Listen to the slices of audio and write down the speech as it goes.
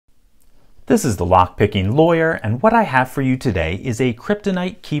This is the Lockpicking Lawyer, and what I have for you today is a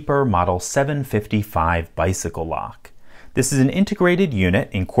Kryptonite Keeper Model 755 bicycle lock. This is an integrated unit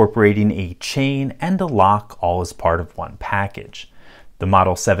incorporating a chain and a lock all as part of one package. The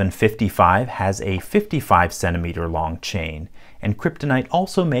Model 755 has a 55 centimeter long chain, and Kryptonite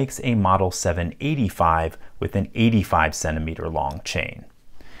also makes a Model 785 with an 85 centimeter long chain.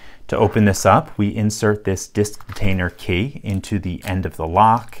 To open this up, we insert this disc detainer key into the end of the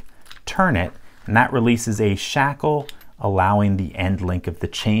lock, turn it, and that releases a shackle, allowing the end link of the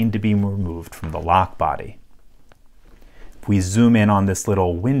chain to be removed from the lock body. If we zoom in on this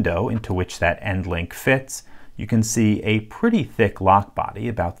little window into which that end link fits, you can see a pretty thick lock body,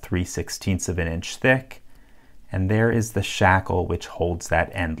 about 3/16 of an inch thick, and there is the shackle which holds that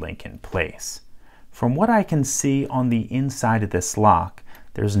end link in place. From what I can see on the inside of this lock,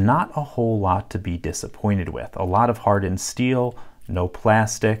 there's not a whole lot to be disappointed with. A lot of hardened steel, no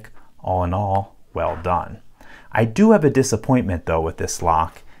plastic. All in all, well done. I do have a disappointment though with this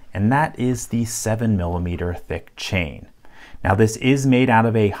lock, and that is the 7mm thick chain. Now this is made out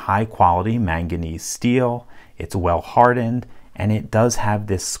of a high quality manganese steel, it's well hardened, and it does have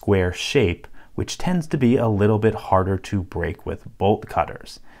this square shape, which tends to be a little bit harder to break with bolt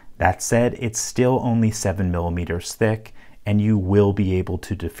cutters. That said, it's still only 7mm thick, and you will be able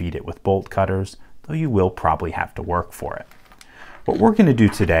to defeat it with bolt cutters, though you will probably have to work for it. What we're going to do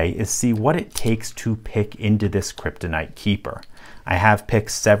today is see what it takes to pick into this Kryptonite Keeper. I have picked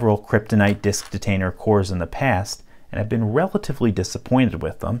several Kryptonite disc detainer cores in the past, and I've been relatively disappointed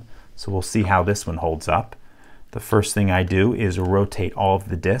with them, so we'll see how this one holds up. The first thing I do is rotate all of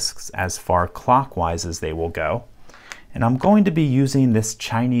the discs as far clockwise as they will go, and I'm going to be using this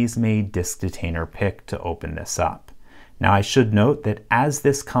Chinese-made disc detainer pick to open this up. Now I should note that as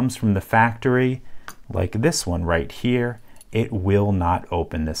this comes from the factory, like this one right here, it will not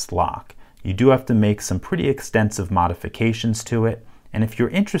open this lock. You do have to make some pretty extensive modifications to it, and if you're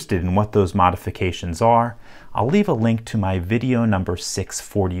interested in what those modifications are, I'll leave a link to my video number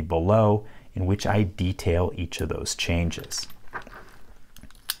 640 below, in which I detail each of those changes.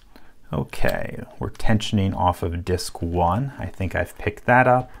 Okay, we're tensioning off of disc 1. I think I've picked that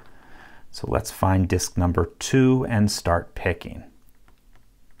up. So let's find disc number 2 and start picking.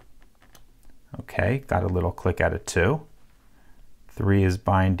 Okay, got a little click out of 2. 3 is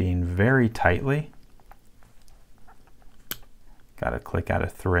binding very tightly. Got a click out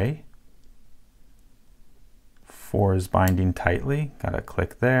of 3. 4 is binding tightly. Got a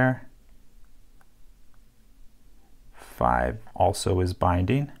click there. 5 also is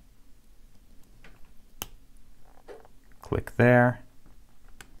binding. Click there.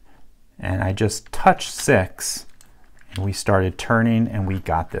 And I just touched 6 and we started turning and we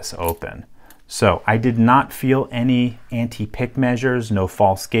got this open. So I did not feel any anti-pick measures, no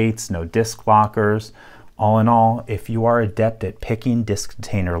false gates, no disc lockers. All in all, if you are adept at picking disc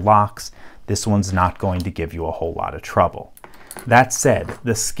detainer locks, this one's not going to give you a whole lot of trouble. That said,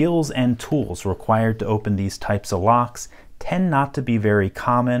 the skills and tools required to open these types of locks tend not to be very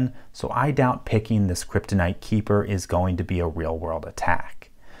common, so I doubt picking this Kryptonite Keeper is going to be a real-world attack.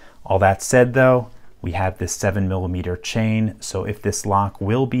 All that said though, we have this 7mm chain, so if this lock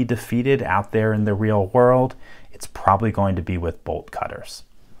will be defeated out there in the real world, it's probably going to be with bolt cutters.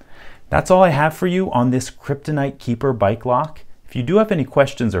 That's all I have for you on this Kryptonite Keeper bike lock. If you do have any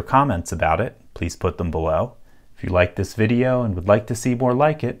questions or comments about it, please put them below. If you like this video and would like to see more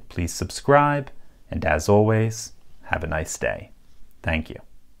like it, please subscribe, and as always, have a nice day. Thank you.